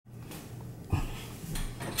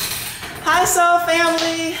Hi Soul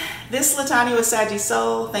family, this is LaTonya with Saggy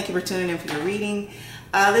Soul. Thank you for tuning in for your reading.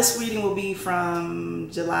 This reading will be from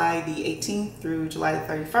July the 18th through July the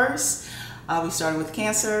 31st. We started with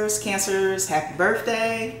Cancers. Cancers, happy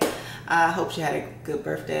birthday. I hope you had a good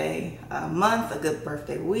birthday month, a good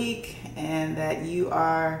birthday week, and that you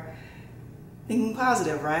are thinking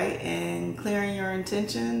positive, right? And clearing your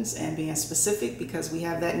intentions and being specific, because we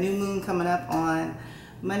have that new moon coming up on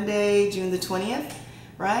Monday, June the 20th.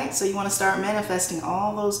 Right? So you want to start manifesting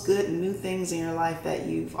all those good and new things in your life that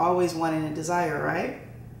you've always wanted and desire, right?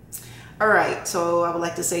 All right, so I would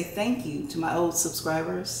like to say thank you to my old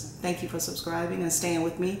subscribers. Thank you for subscribing and staying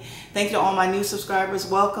with me. Thank you to all my new subscribers.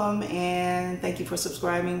 Welcome, and thank you for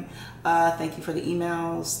subscribing. Thank you for the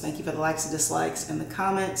emails. Thank you for the likes and dislikes and the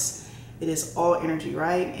comments. It is all energy,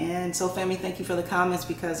 right? And so family, thank you for the comments,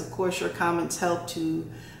 because of course your comments help to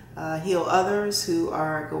heal others who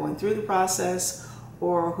are going through the process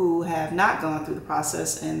or who have not gone through the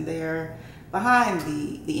process and they're behind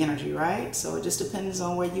the energy, right? So it just depends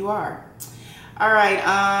on where you are. All right,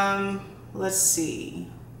 let's see.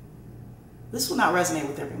 This will not resonate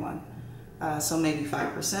with everyone. So maybe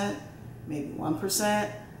 5%, maybe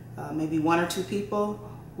 1%, maybe 1 or 2 people,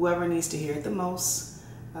 whoever needs to hear it the most.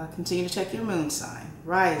 Continue to check your moon sign,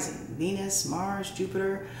 rising, Venus, Mars,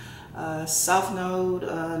 Jupiter, South Node,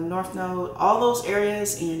 North Node, all those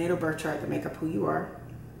areas in your natal birth chart that make up who you are.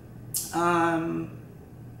 I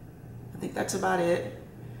think that's about it.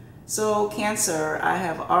 So Cancer, I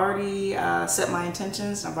have already set my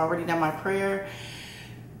intentions. I've already done my prayer.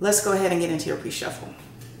 Let's go ahead and get into your pre-shuffle.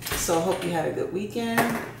 So hope you had a good weekend.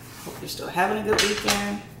 Hope you're still having a good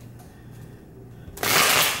weekend.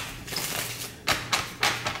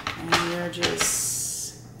 And you're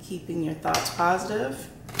just keeping your thoughts positive.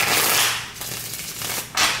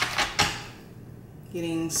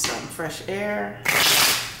 Getting some fresh air,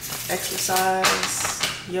 exercise,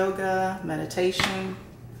 yoga, meditation,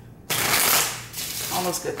 all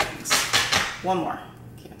those good things. One more,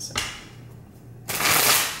 Cancer.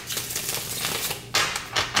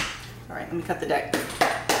 All right, let me cut the deck.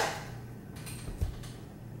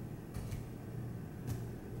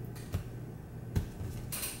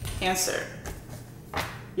 Cancer,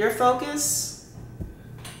 your focus,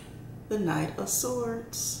 the Knight of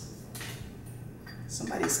Swords.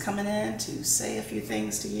 Somebody's coming in to say a few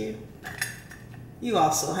things to you. You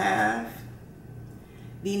also have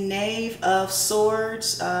the Knave of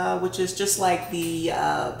Swords, which is just like the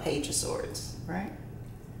Page of Swords, right?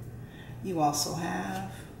 You also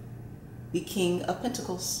have the King of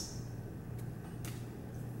Pentacles.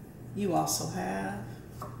 You also have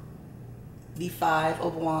the 5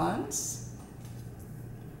 of Wands.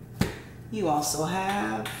 You also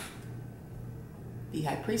have the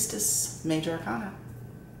High Priestess, Major Arcana.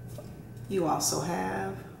 You also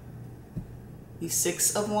have the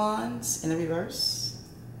 6 of Wands in the reverse.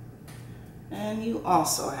 And you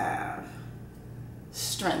also have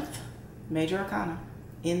Strength, Major Arcana,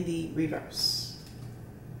 in the reverse.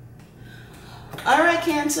 All right,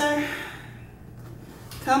 Cancer,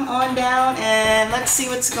 come on down and let's see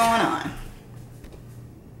what's going on.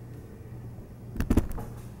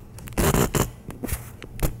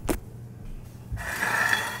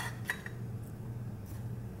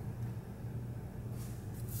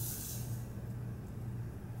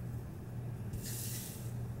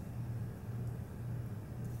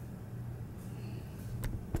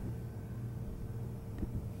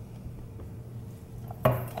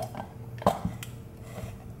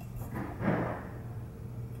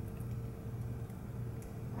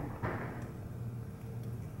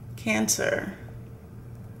 Cancer,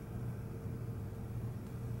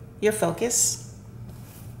 your focus.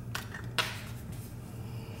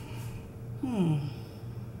 The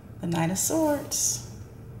Knight of Swords.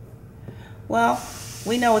 Well,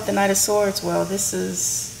 we know with the Knight of Swords, well, this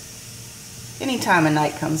is anytime a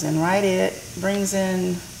knight comes in, right? It brings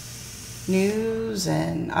in news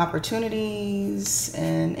and opportunities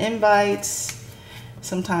and invites.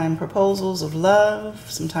 Sometimes proposals of love,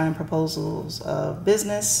 sometimes proposals of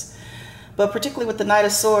business. But particularly with the Knight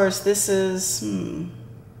of Swords, this is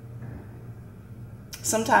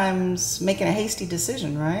sometimes making a hasty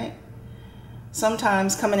decision, right?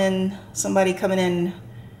 Sometimes somebody coming in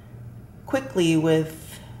quickly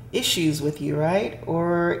with issues with you, right?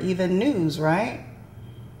 Or even news, right?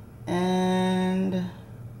 And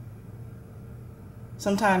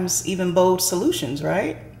sometimes even bold solutions,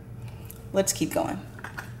 right? Let's keep going.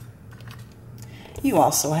 You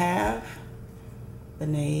also have the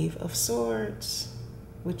Knave of Swords,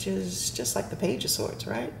 which is just like the Page of Swords,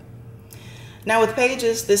 right? Now with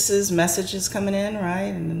pages, this is messages coming in,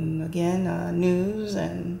 right? And again, news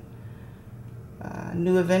and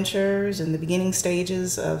new adventures and the beginning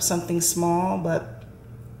stages of something small. But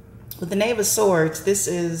with the Knave of Swords, this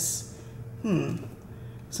is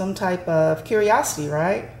some type of curiosity,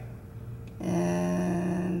 right?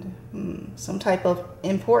 And some type of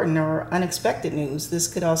important or unexpected news. This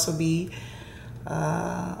could also be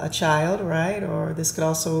a child, right? Or this could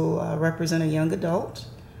also represent a young adult.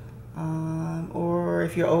 Or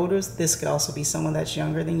if you're older, this could also be someone that's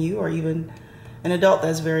younger than you, or even an adult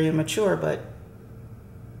that's very immature. But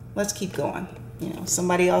let's keep going. You know,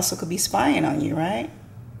 somebody also could be spying on you, right?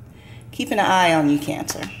 Keeping an eye on you,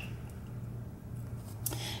 Cancer.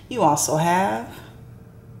 You also have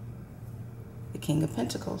the King of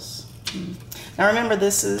Pentacles. Now remember,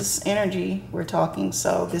 this is energy we're talking,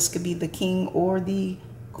 so this could be the King or the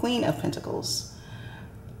Queen of Pentacles.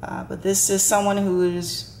 But this is someone who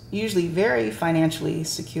is usually very financially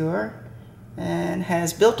secure and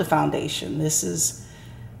has built a foundation. This is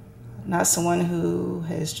not someone who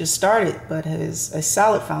has just started, but has a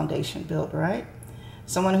solid foundation built, right?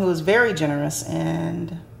 Someone who is very generous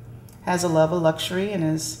and has a love of luxury and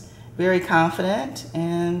is very confident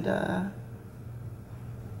and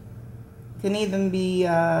can even be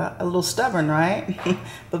a little stubborn, right?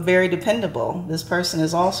 But very dependable. This person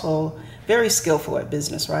is also very skillful at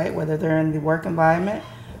business, right? Whether they're in the work environment,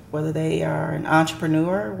 whether they are an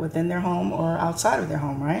entrepreneur within their home or outside of their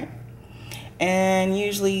home, right? And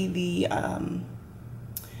usually the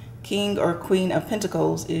King or Queen of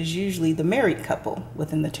Pentacles is usually the married couple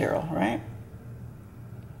within the tarot, right?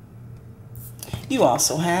 You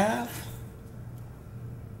also have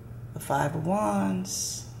the Five of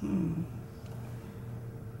Wands.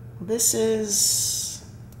 This is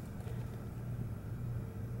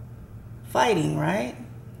fighting, right?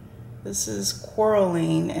 This is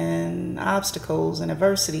quarreling and obstacles and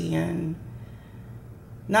adversity and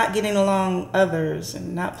not getting along with others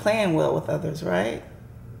and not playing well with others, right?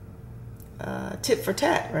 Tit for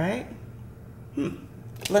tat, right?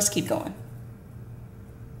 Let's keep going.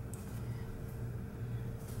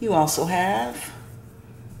 You also have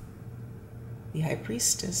the High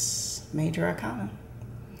Priestess, Major Arcana.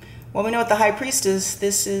 Well, we know what the High Priestess,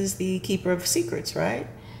 this is the keeper of secrets, right?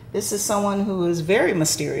 This is someone who is very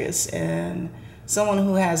mysterious and someone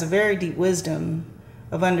who has a very deep wisdom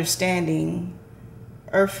of understanding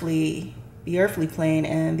the earthly plane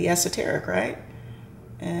and the esoteric, right?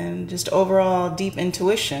 And just overall deep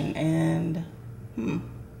intuition and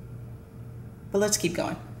But let's keep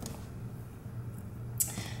going.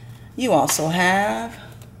 You also have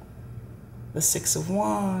the Six of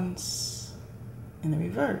Wands in the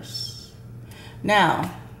reverse.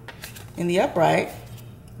 Now, in the upright,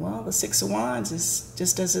 well, the Six of Wands is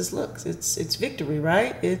just as it looks. It's victory,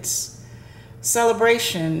 right? It's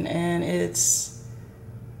celebration, and it's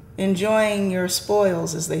enjoying your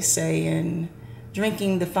spoils, as they say, and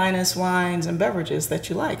drinking the finest wines and beverages that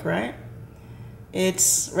you like, right?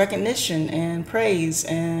 It's recognition and praise,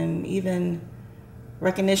 and even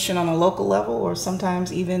recognition on a local level or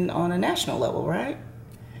sometimes even on a national level, right?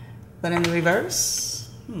 But in the reverse,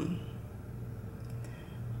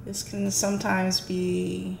 this can sometimes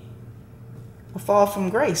be a fall from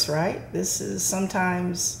grace, right? This is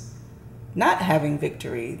sometimes not having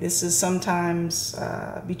victory. This is sometimes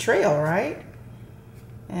betrayal, right?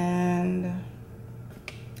 And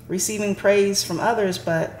receiving praise from others,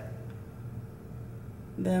 but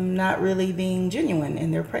them not really being genuine in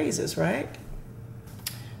their praises, right?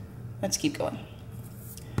 Let's keep going.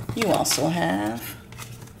 You also have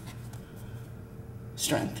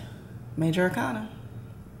Strength, Major Arcana,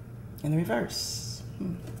 in the reverse.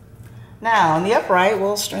 Now, in the upright,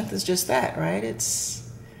 well, strength is just that, right?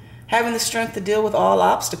 It's having the strength to deal with all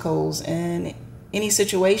obstacles and any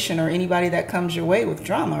situation or anybody that comes your way with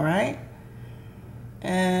drama, right?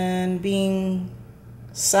 And being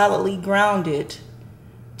solidly grounded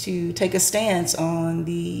to take a stance on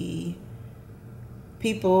the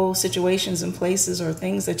people, situations, and places or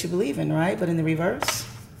things that you believe in, right? But in the reverse,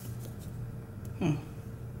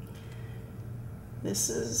 this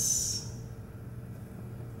is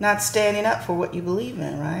not standing up for what you believe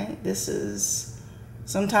in, right? This is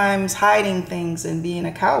sometimes hiding things and being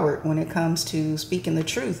a coward when it comes to speaking the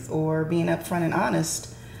truth or being upfront and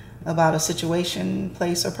honest about a situation,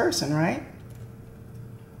 place, or person, right?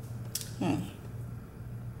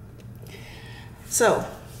 So,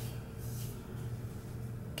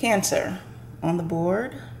 Cancer on the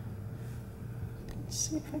board. Let's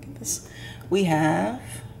see if I get this. We have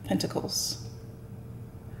Pentacles,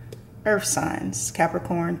 Earth signs,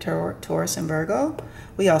 Capricorn, Taurus, and Virgo.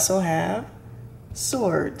 We also have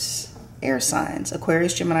Swords, air signs,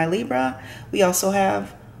 Aquarius, Gemini, Libra. We also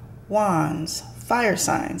have Wands, fire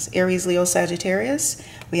signs, Aries, Leo, Sagittarius.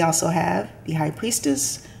 We also have the High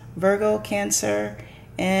Priestess, Virgo, Cancer,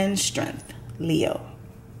 and Strength, Leo.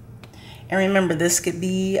 And remember, this could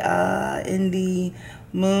be in the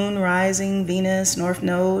Moon, Rising, Venus, North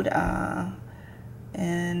Node,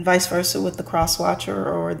 and vice versa with the cross watcher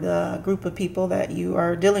or the group of people that you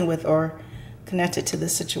are dealing with or connected to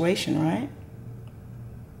this situation, right?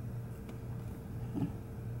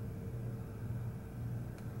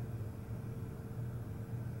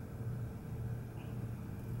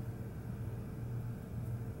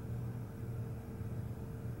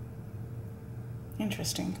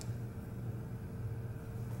 Interesting.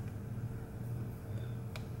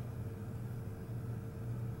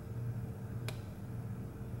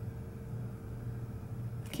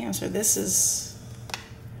 Cancer, this is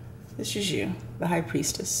you, the High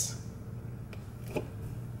Priestess.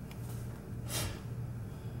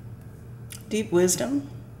 Deep wisdom,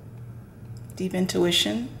 deep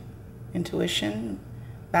intuition,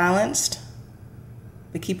 balanced,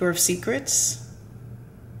 the keeper of secrets,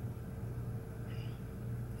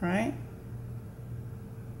 right?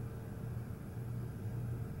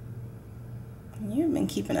 You've been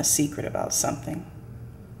keeping a secret about something.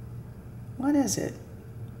 What is it?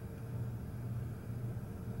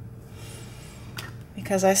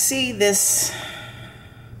 Because I see this,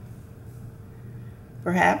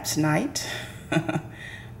 perhaps Knight, who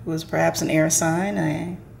was perhaps an air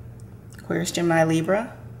sign, Aquarius, Gemini,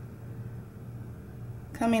 Libra,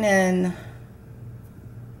 coming in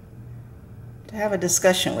to have a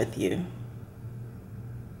discussion with you.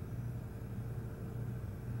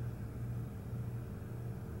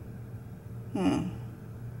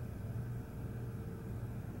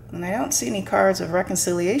 And I don't see any cards of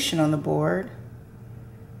reconciliation on the board.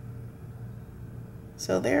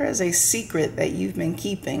 So there is a secret that you've been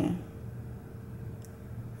keeping.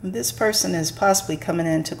 And this person is possibly coming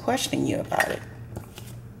in to question you about it.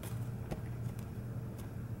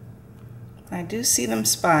 I do see them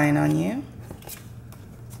spying on you.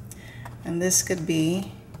 And this could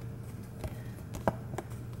be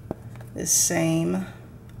this same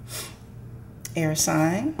air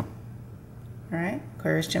sign, right?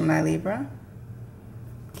 Aquarius, Gemini, Libra,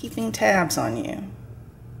 keeping tabs on you.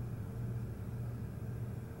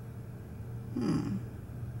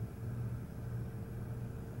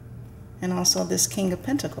 And also this King of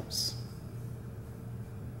Pentacles.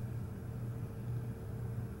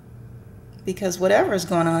 Because whatever is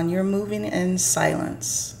going on, you're moving in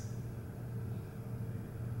silence.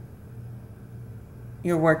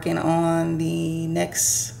 You're working on your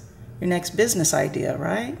next business idea,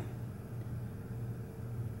 right?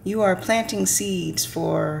 You are planting seeds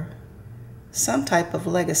for some type of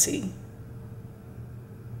legacy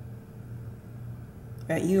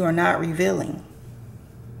that you are not revealing.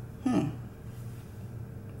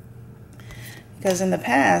 Because in the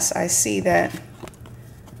past, I see that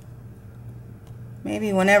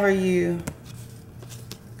maybe whenever you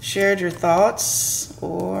shared your thoughts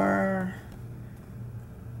or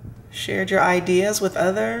shared your ideas with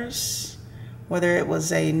others, whether it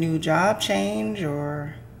was a new job change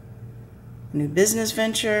or a new business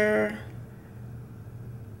venture,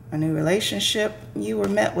 a new relationship, you were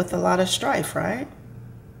met with a lot of strife, right?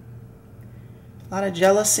 A lot of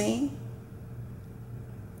jealousy,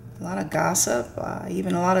 a lot of gossip,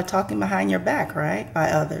 even a lot of talking behind your back, right,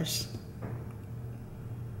 by others.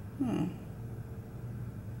 And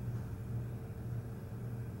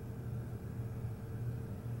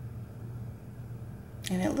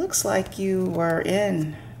it looks like you were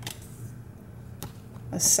in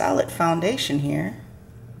a solid foundation here,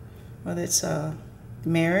 whether it's a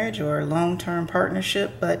marriage or a long-term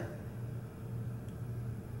partnership, but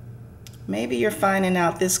maybe you're finding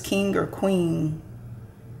out this king or queen,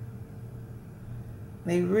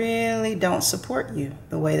 they really don't support you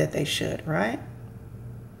the way that they should, right?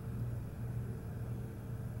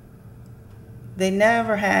 They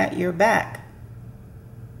never had your back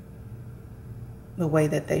the way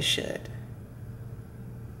that they should.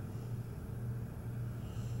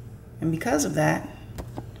 And because of that,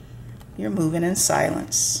 you're moving in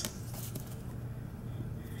silence.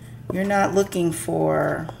 You're not looking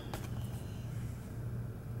for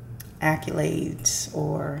accolades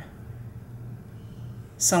or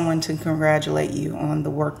someone to congratulate you on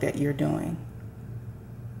the work that you're doing.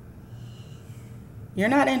 You're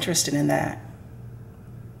not interested in that.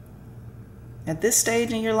 At this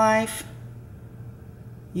stage in your life,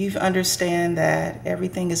 you understand that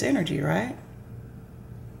everything is energy, right?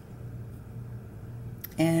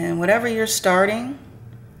 And whatever you're starting,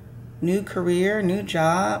 new career, new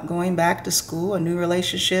job, going back to school, a new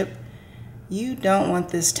relationship, you don't want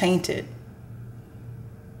this tainted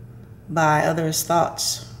by others'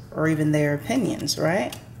 thoughts or even their opinions,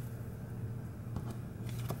 right?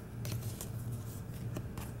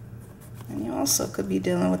 And you also could be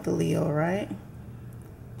dealing with the Leo, right?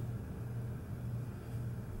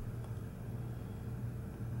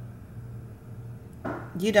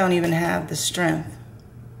 You don't even have the strength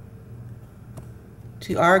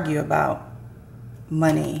to argue about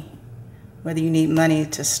money, whether you need money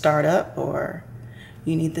to start up or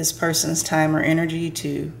you need this person's time or energy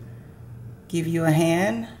to give you a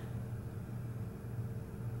hand.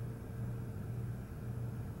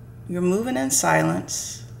 You're moving in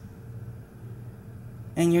silence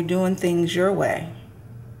and you're doing things your way,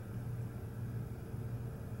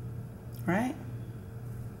 right?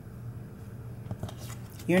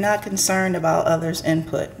 You're not concerned about others'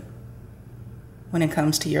 input when it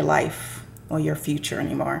comes to your life or your future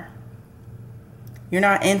anymore. You're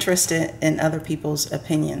not interested in other people's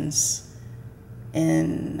opinions,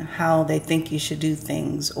 in how they think you should do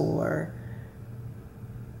things or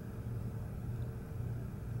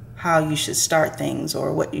how you should start things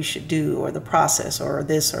or what you should do or the process or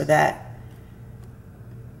this or that.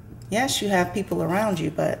 Yes, you have people around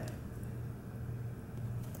you, but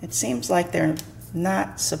it seems like they're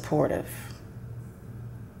not supportive.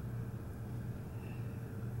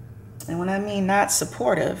 And when I mean not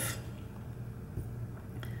supportive,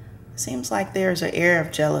 it seems like there's an air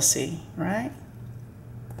of jealousy, right?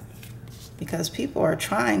 Because people are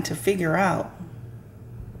trying to figure out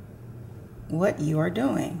what you are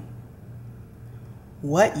doing,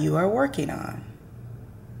 what you are working on,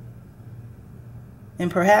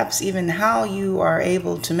 and perhaps even how you are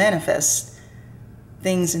able to manifest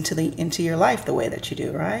things into your life the way that you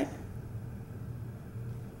do, right?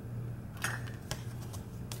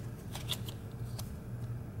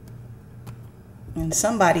 And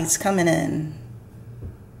somebody's coming in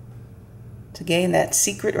to gain that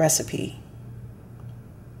secret recipe.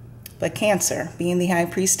 But Cancer, being the high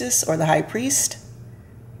priestess or the high priest,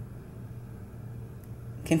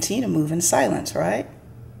 continue to move in silence, right?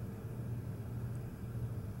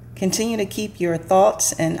 Continue to keep your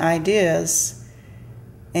thoughts and ideas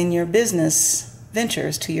and your business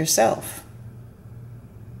ventures to yourself.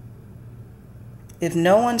 If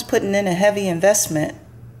no one's putting in a heavy investment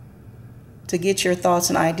to get your thoughts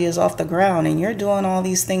and ideas off the ground and you're doing all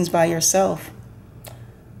these things by yourself,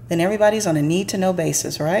 then everybody's on a need-to-know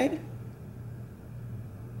basis, right?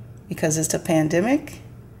 Because it's a pandemic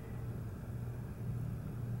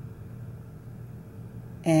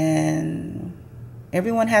and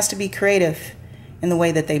everyone has to be creative in the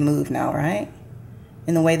way that they move now, right?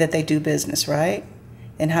 In the way that they do business, right?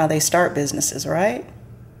 And how they start businesses, right?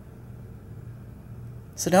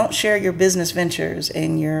 So don't share your business ventures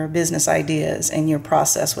and your business ideas and your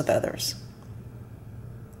process with others.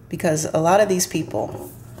 Because a lot of these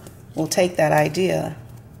people will take that idea,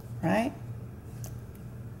 right?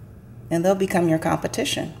 And they'll become your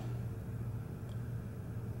competition.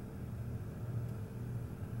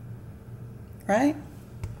 Right?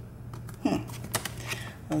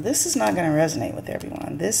 Well, this is not going to resonate with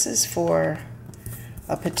everyone. This is for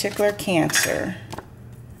a particular Cancer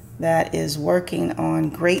that is working on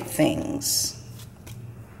great things.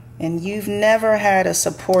 And you've never had a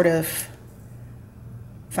supportive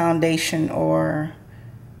foundation or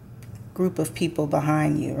group of people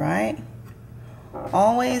behind you, right?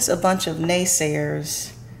 Always a bunch of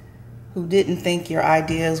naysayers who didn't think your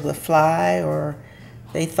ideas would fly, or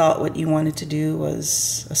they thought what you wanted to do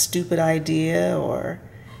was a stupid idea, or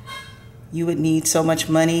you would need so much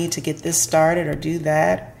money to get this started or do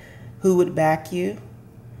that. Who would back you?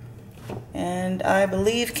 And I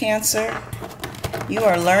believe, Cancer, you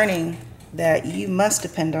are learning that you must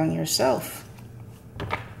depend on yourself.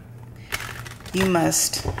 You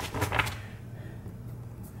must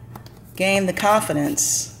gain the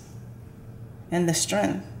confidence and the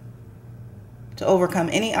strength to overcome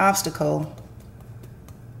any obstacle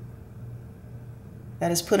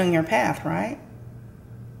that is put on your path, right?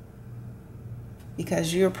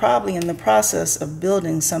 Because you're probably in the process of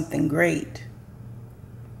building something great.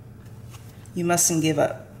 You mustn't give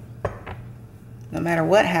up. No matter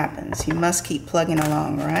what happens, you must keep plugging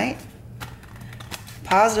along, right?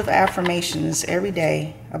 Positive affirmations every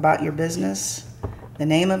day about your business, the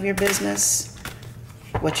name of your business,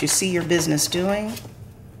 what you see your business doing,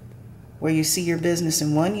 where you see your business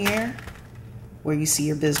in 1 year, where you see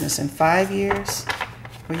your business in 5 years,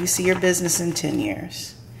 where you see your business in 10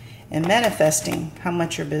 years. And manifesting how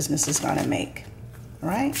much your business is going to make,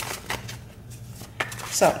 right?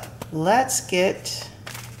 So let's get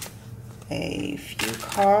a few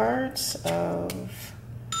cards of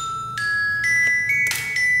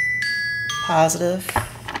positive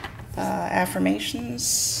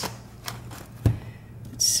Affirmations.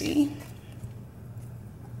 Let's see.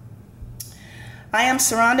 I am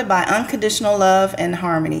surrounded by unconditional love and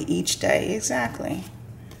harmony each day. Exactly.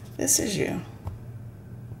 This is you.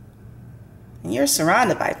 And you're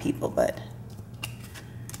surrounded by people, but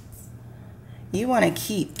you want to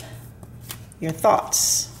keep your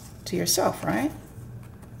thoughts to yourself, right?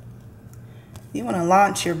 You want to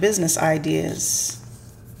launch your business ideas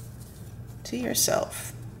to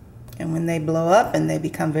yourself. And when they blow up and they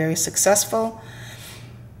become very successful,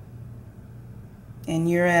 and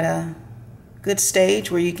you're at a good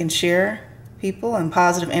stage where you can share people and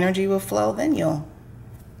positive energy will flow, then you'll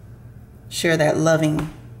share that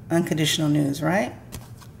loving, unconditional news, right?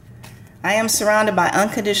 I am surrounded by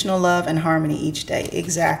unconditional love and harmony each day.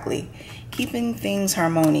 Exactly. Keeping things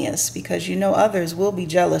harmonious because you know others will be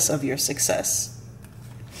jealous of your success.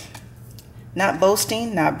 Not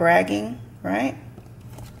boasting, not bragging, right?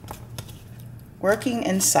 Working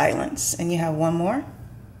in silence. And you have one more.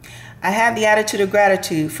 I have the attitude of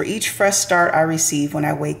gratitude for each fresh start I receive when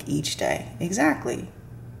I wake each day. Exactly.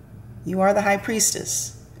 You are the high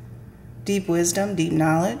priestess. Deep wisdom, deep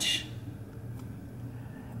knowledge.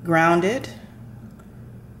 Grounded.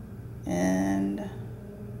 And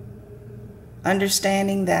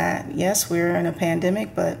understanding that, yes, we're in a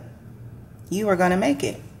pandemic, but you are going to make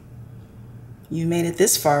it. You made it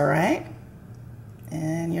this far, right?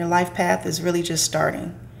 And your life path is really just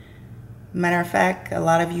starting. Matter of fact, a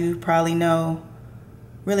lot of you probably know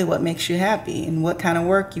really what makes you happy and what kind of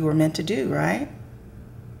work you were meant to do, right?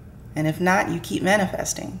 And if not, you keep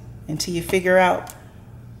manifesting until you figure out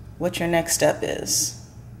what your next step is,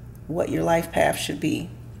 what your life path should be.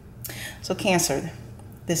 So Cancer,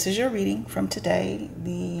 this is your reading from today,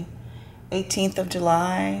 the 18th of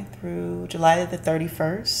July through July the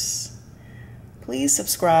 31st. Please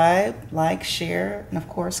subscribe, like, share, and of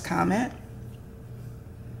course, comment.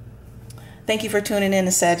 Thank you for tuning in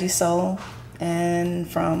to Saggy Soul and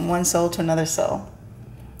from one soul to another soul.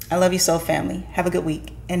 I love you so, family. Have a good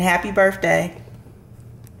week and happy birthday.